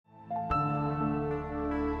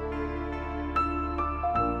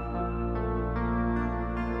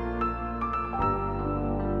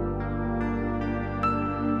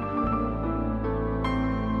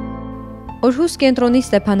Օրհուս կենտրոնի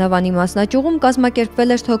Ստեփանավանի մասնաճյուղում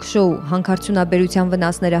կազմակերպվել էր թոք-շոու «Հանքարդյունաբերության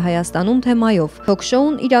վնասները Հայաստանում» թեմայով։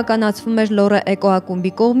 Թոք-շոուն իրականացվում էր Լոռը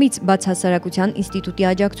էկոակումբի կողմից բացահասարակության ինստիտուտի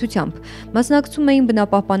աջակցությամբ։ Մասնակցում էին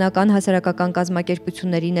բնապահպանական հասարակական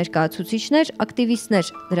կազմակերպությունների ներկայացուցիչներ, ակտիվիստներ,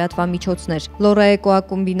 լրատվամիջոցներ։ Լոռը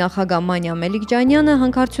էկոակումբի նախագահ Մանյա Մելիքջանյանը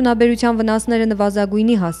հանքարդյունաբերության վնասները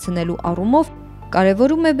նվազագույնի հասցնելու առումով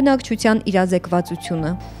կարևորում է բնակչության իրազեկվածությունը։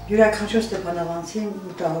 Յուրաքանչյուր Ստեփանավանցին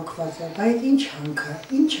մտահոգված է, բայց ինչ հանքը,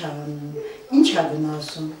 ինչ է անում, ինչ է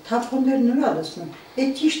վնասում, թափոններն ուր լսում,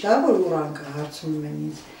 այդ ճիշտ է, որ ուրանքը հարցնում են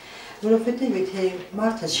ինձ, որովհետև եթե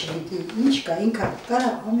մարդը չգիտի ինչ կա, ինքը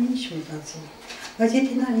կարա ամեն ինչ մտածի, բայց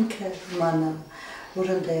եթե նա ինքը իմանա,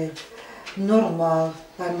 որ այնտեղ նորմալ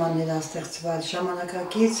պայմաններ է ստեղծված,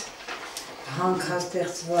 ժամանակակից հանք է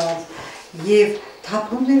ստեղծված եւ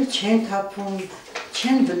թափոններ չեն թափում,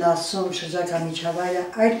 չեն վնասում շրջակա միջավայրը,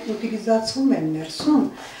 այլ ուտիլիզացում են ներսում,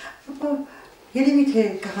 ապա երևի թե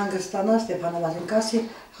կհանգստանա Ստեփանավանին, կասի,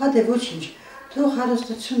 հա դե ոչինչ, թող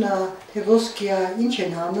հարստությունը, թե ոսկի է, ինչ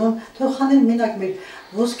են հանում, թող հանեն մենակ մեր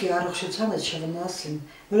ոսկի առողջությանը չվնասին,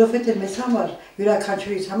 որովհետև մեզ համար,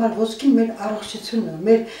 յուրաքանչյուրիս համար ոսկին մեր առողջությունն է,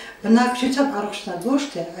 մեր բնակչության առողջն ոչ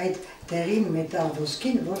թե այդ դեղին մետալ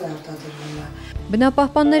ոսկին, որը արտադրվում է։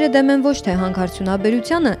 Բնապահպանները դեմ են ոչ թե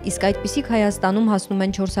հանքարդյունաբերությանը, իսկ այդպիսիք Հայաստանում հասնում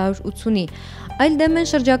են 480-ի, այլ դեմ են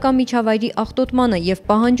շրջակա միջավայրի աղտոտմանը եւ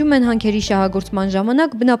պահանջում են հանքերի շահագործման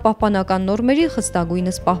ժամանակ բնապահպանական նորմերի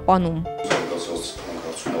խստագույնս պահպանում։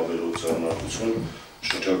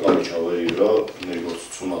 Շրջակա միջավայրի վրա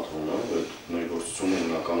ներգործություն է թվում, այդ ներգործությունը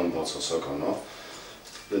հիմնականում բացասական է,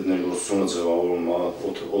 այդ ներգործությունը ձևավորում է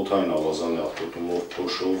օդային ավազանի աղտոտումով,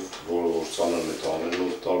 փոշով, որը որ ծանր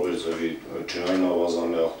մետաղներով, տարբեր ձևի ջրային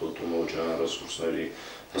ավազանի աղտոտումով, ջրային ռեսուրսների,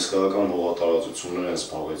 հսկայական հողատարածություններ են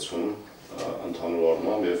զբաղեցվում ընդհանուր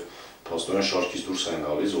առմամբ եւ փաստորեն շարքից դուրս են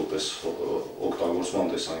գալիս որպես օգտագործման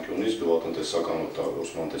տեսանկյունից, գյուղատնտեսական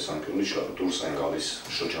օգտագործման տեսանկյունից դուրս են գալիս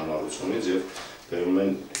շրջանառությունից եւ բերում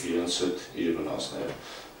են իրենց հետ իր վնասները։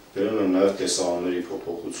 Բերում են նաև տեսարանների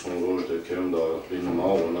փոփոխություն, որոշ դեպքերում դա լինում է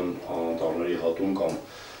ուրեմն անտառների հատում կամ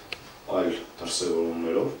այլ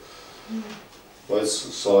դրսևորումներով, բայց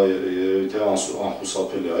սա երևի թե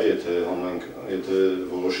անխուսափելի է, եթե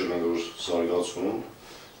որոշել ենք որ զարգացում,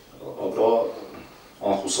 ապա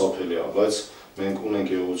անխուսափելի է, բայց մենք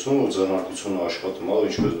ունենք եղություն, որ ձեռնարկությունը աշխատում է,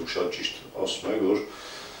 ինչպես դուք շատ ճիշտ ասում եք, որ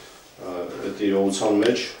այդ իրողության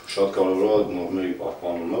մեջ շատ կարևոր է նորմերի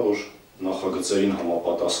պահպանումը, որ նախագծերին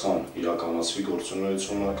համապատասխան իրականացվի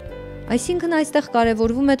գործունեությունը։ Այսինքն այստեղ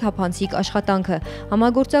կարևորվում է թափանցիկ աշխատանքը,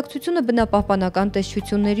 համագործակցությունը բնապահպանական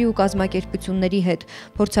տեսչությունների ու կազմակերպությունների հետ,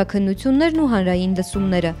 փորձաքննություններն ու հանրային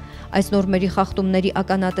լսումները։ Այս նորմերի խախտումների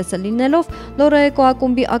ականատեսը լինելով Լոռը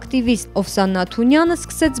էկոակումբի ակտիվիստ Օվսաննա Թունյանը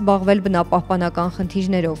սկսեց զբաղվել բնապահպանական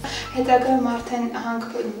խնդիրներով։ Հետագայում արդեն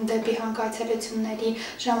դեպի հանքայցելությունների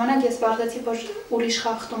ժամանակ ես բարձրացի, որ ուրիշ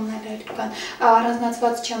խախտումներ կան։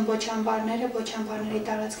 Առանձնացված չեն ոչ ամբարների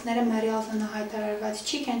տարածքները մեռյալ զոնա հայտարարված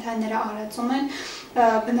չի, կենդանիները արածում են,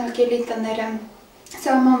 բնակելի տները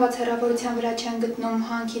սահմանված հեռավորության վրա չեն գտնում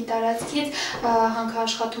հանքի տարածքից, հանքը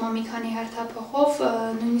աշխատում է մի քանի հերթափոխով,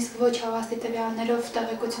 նույնիսկ ոչ հավաստի տվյալներով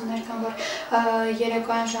տեղեկություններ կան, որ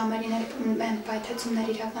երեկոյան ժամերին են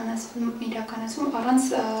պայթեցումներ իրականացվում առանց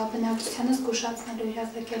բնակչությանը զգուշացնելու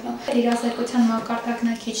իրազեկելու։ Իրազեկության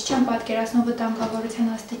մակարդակն քիչ չեն պատկերացնում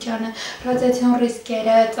վտանգավորության աստիճանը, ռադիացիոն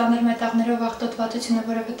ռիսկերը, ծանր մետաղներով աղտոտվածությունը,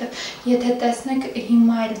 որովհետև եթե տեսնեք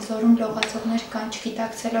հիմա այլ ձորում լողացողներ կան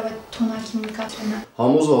չգիտակցելով այդ թունաքիմիկատները։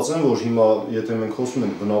 Համոզված եմ, որ հիմա եթե մենք խոսում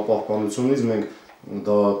ենք բնապահպանությունից, մենք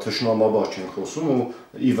դա թշնամաբար չենք խոսում ու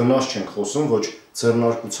ի վնաս չենք խոսում ոչ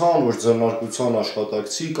ձեռնարկության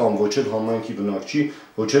աշխատակցի կամ ոչ էլ համայնքի բնակչի,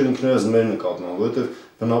 ոչ էլ ինքներս մեր նկատմամբ, որովհետև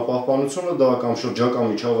բնապահպանությունը դա կամ շրջակա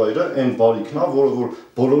միջավայրը այն բարիքն է, որը որ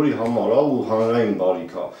բոլորի համար է ու հանրային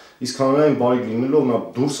բարիք է։ Իսկ հանրային բարիք լինելով նա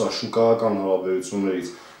դուրս է շուկայական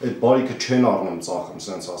հարաբերություններից, այդ բարիքը չեն առնում ծախում,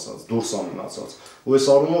 սենց ասած, դուրս է մնացած։ Ու այս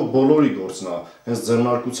առումով բոլորի գործն է, հենց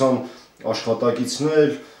ձեռնարկության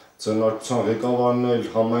աշխատակիցներ, ձեռնարկության ղեկավարներ,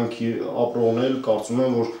 համայնքի ապրողներ կարծում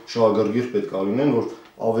եմ, որ շահագրգիռ պետք է լինեն, որ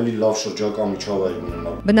ավելի լավ շրջակա միջավայր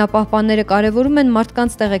ունենան։ Բնապահպանները կարևորում են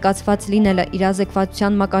մարդկանց տեղեկացված լինելը,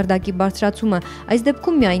 իրազեկվածության մակարդակի բարձրացումը, այս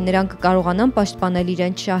դեպքում միայն նրանք կկարողանան պաշտպանել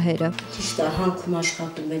իրենց շահերը։ Ճիշտ է, հանքում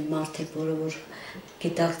աշխատում են մարդիկ, որը որ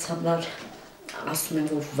գիտակցաբար ասում են,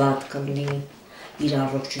 որ վատ կլինի իր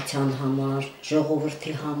առողջության համար,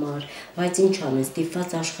 ժողովրդի համար, բայց ինչ անեն,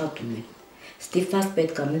 ստիպված աշխատում են։ Ստիպված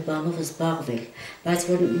պետք է մի բանով զբաղվել, բայց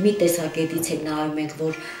որ մի տեսակետից ենք նայում ենք,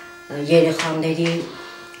 որ երեխաների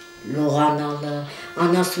լողանալը,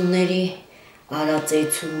 անասունների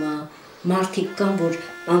արածեցումը, մարդիկ կան, որ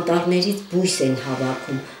անտառներից բույս են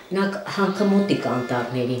հավաքում, նրանք հանքամոտիկ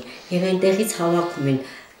անտառներին, եւ այնտեղից հավաքում են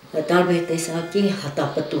տարբեր տեսակի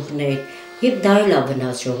հատապտուղներ, եւ դա էլ է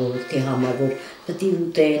վնաս ժողովրդի համար, որ պետք է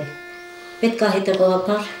ուտեն, պետք է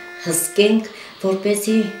հետևաբար հսկենք,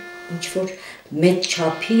 որպեսզի ինչ-որ մեծ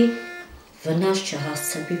չափի վնաս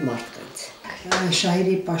չհասցնի մարդկանց։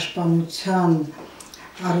 Շահերի պաշտպանության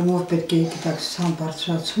առումով պետք է գիտակցության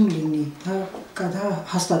բարձրացում լինի, դա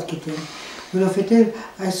հաստատ գիտեմ,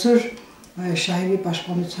 որովհետև այսօր շահերի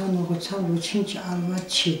պաշտպանության ուղղությամբ ոչինչ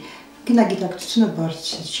արված չի, գիտակցությունը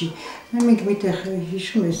բարձր չի։ Մենք միտեղ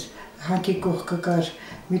հիշում ես հանքի կողքը կար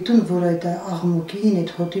մի տուն, որ այդ աղմուկին,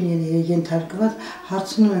 այդ հոտին ենթարկված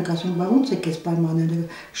հարցնում ենք, ասում, բա ո՞նց եք այս պայմանները։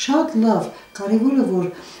 Շատ լավ, կարևորը որ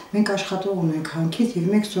մենք աշխատող ունենք հանքից եւ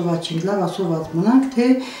մենք սոված չենք, լավ ասոված մնանք, թե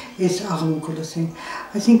այս աղմուկը լսենք։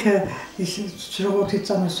 Այսինքն այս ժողովրդի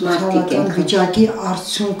ծանոթության վիճակի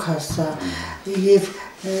արդյունք է սա եւ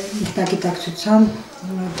ինքնագիտակցության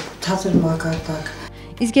ցածր մակարդակ։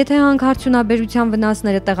 Իսկ եթե հանքարդյունաբերության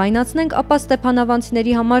վնասները տեղայնացնենք, ապա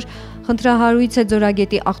ստեփանավանցիների համար խնդրահարույց է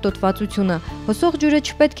ձորագետի աղտոտվածությունը։ Հոսող ջուրը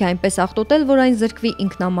չպետք է այնպես աղտոտել, որ այն զրկվի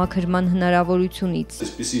ինքնամաքրման հնարավորությունից։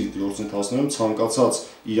 Այսպիսի գործընթացներում ցանկացած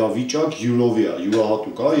իրավիճակ յուրովի է,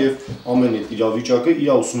 յուրահատուկ է եւ ամեն իրավիճակը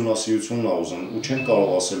իր ուսումնասիրությունն է ուզում ու չեն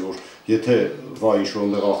կարող ասել, որ եթե վայ ինչ-որ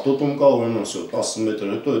այնտեղ աղտոտում կա, ուրեմն 10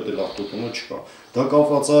 մետր հետո այդ աղտոտումը չկա։ Դա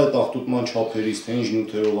կապված է այդ աղտոտման չափերից, թե ինչ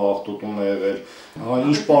նյութերով աղտոտումն է եղել,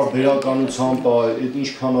 ինչ պարբերականությամբ է, այդ ինչ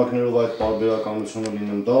քանակներով այդ պարբերականությունը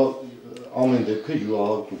լինում, դա ամեն դեպքը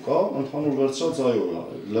յուրահատուկ է, ընդհանուր վերցրած այո,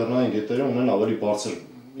 լեռնային գետերը ունեն ավելի բարձր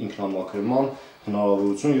ինքնամաքրման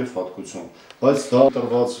հնարավորություն եւ հատկություն, բայց դա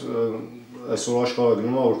տրված այսօր աշխարհը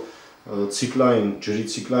գնում է, որ ցիկլային, ջրի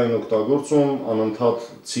ցիկլային օգտագործում, անընդհատ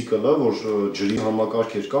ցիկլը, որ ջրի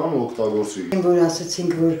համակարգեր կան ու օգտագործվի։ Որ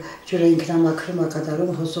ասացինք, որ ջուրը ինքնամաքրում է կատարում,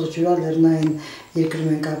 հոսող ջուրը լեռնային երկրում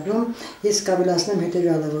ենք ապրում, ես կավելացնեմ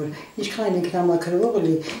հետևյալը, որ ինչքան ինքնամաքրվող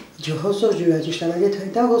լի, հոսող ջուրը ճիշտ է, եթե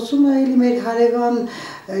դա հոսում է էլի մեր հարևան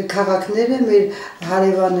քաղաքները, մեր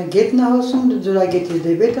հարևան գետն է հոսում, ձորագետի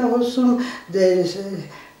դեպետ է հոսում,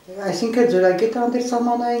 այսինքն ձորագետը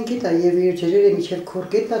անդերսամանային գետ է եւ իր ջրերը միջև քոր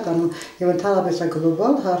գետն է տանում եւ ընդհանրապես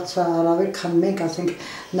գլոբալ հարց է, առավել քան մենք ասենք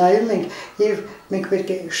նայում ենք եւ մենք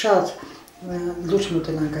պետք է շատ լուրջ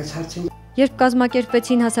մոտենանք այս հարցին։ Երբ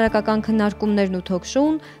կազմակերպվեցին հասարակական քննարկումներն ու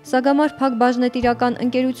թոք-շոուն, Սագամար Փակ բաժնետիրական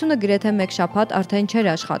ընկերությունը գրեթե մեկ շաբաթ արդեն չէր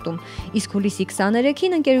աշխատում, իսկ հուլիսի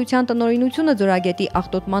 23-ին ընկերության տնօրինությունը ձորագետի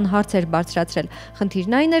աղտոտման հարց էր բարձրացրել։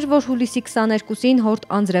 Խնդիրն այն էր, որ հուլիսի 22-ին հորդ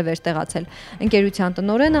անձրև էր տեղացել։ Ընկերության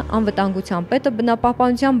տնօրենը, անվտանգության պետը,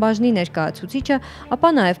 բնապահպանության բաժնի ներկայացուցիչը,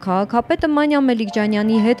 ապա նաև քաղաքապետը Մանյա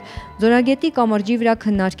Մելիքջանյանի հետ ձորագետի կամրջի վրա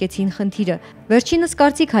քննարկեցին խնդիրը։ Վերջինս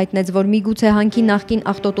կարծիք հայտնեց, որ միգուցե հանքի նախկին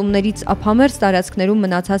աղտոտումներից ափամերձ տարածքներում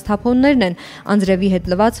մնացած թափոններն են անձրևի հետ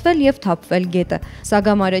լվացվել եւ թափվել գետը։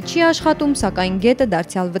 Սագամարը չի աշխատում, սակայն գետը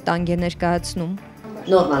դարձյալ վտանգ է ներկայացնում։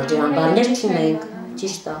 Նորմալ ջրամբարներ չունենք,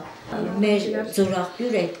 ճիշտ է։ Մեր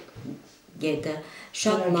ձորաղբյուր է գետը,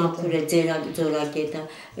 շատ մաքուր է ձորագետը,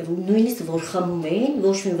 նույնիսկ որ խմում էին,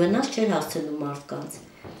 ոչ մի վնաս չէր հասցնում մարդկանց։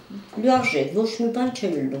 Լիարժեք, ոչ մի բան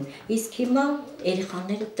չէր լինում։ Իսկ հիմա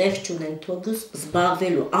երեխաները տեղ չունեն թողուս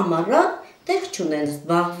զբաղվելու ամառը, տեղ չունեն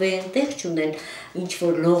զբաղվեն, տեղ չունեն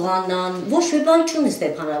ինչ-որ լողանան, ոչ մի բան չունի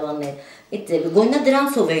Ստեփանավաններ։ Այդ գոնա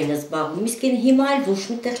դրանցով էին զբաղվում, իսկ հիմա էլ ոչ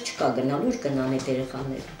մի տեղ չկա գնալու, ուր գնան այդ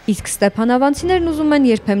երեխաները։ Իսկ ստեփանավանցիներն ուզում են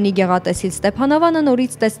երբեմնի գեղատեսիլ Ստեփանավանը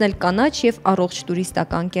նորից տեսնել կանաչ եւ առողջ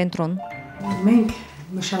տուրիստական կենտրոն։ Մենք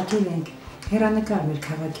մշակել ենք հերանեկար մեր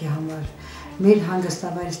քաղաքի համար, մեր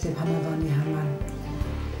հանգստավայր Ստեփանավանի համար։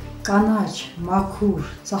 Կանաչ, մաքուր,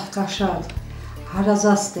 ծաղկաշատ,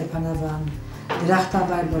 հարազատ Ստեփանավան,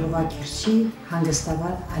 դրախտավայր Լորվակիրճի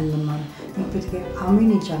հանգստավայր այլնման։ Մենք պետք է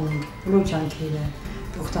ամեն ինչ անենք, բոլոր ջանքերը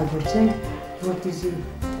օգտագործենք, որպեսզի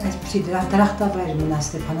այսպիսի դրախտավայր մնա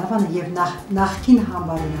Ստեփանավանը եւ նախկին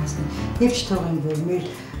համբարին հասնի եւ չթողենք, որ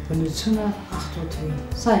մեր բնությունը աղտոտվի։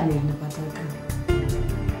 Սա է մեր նպատակը։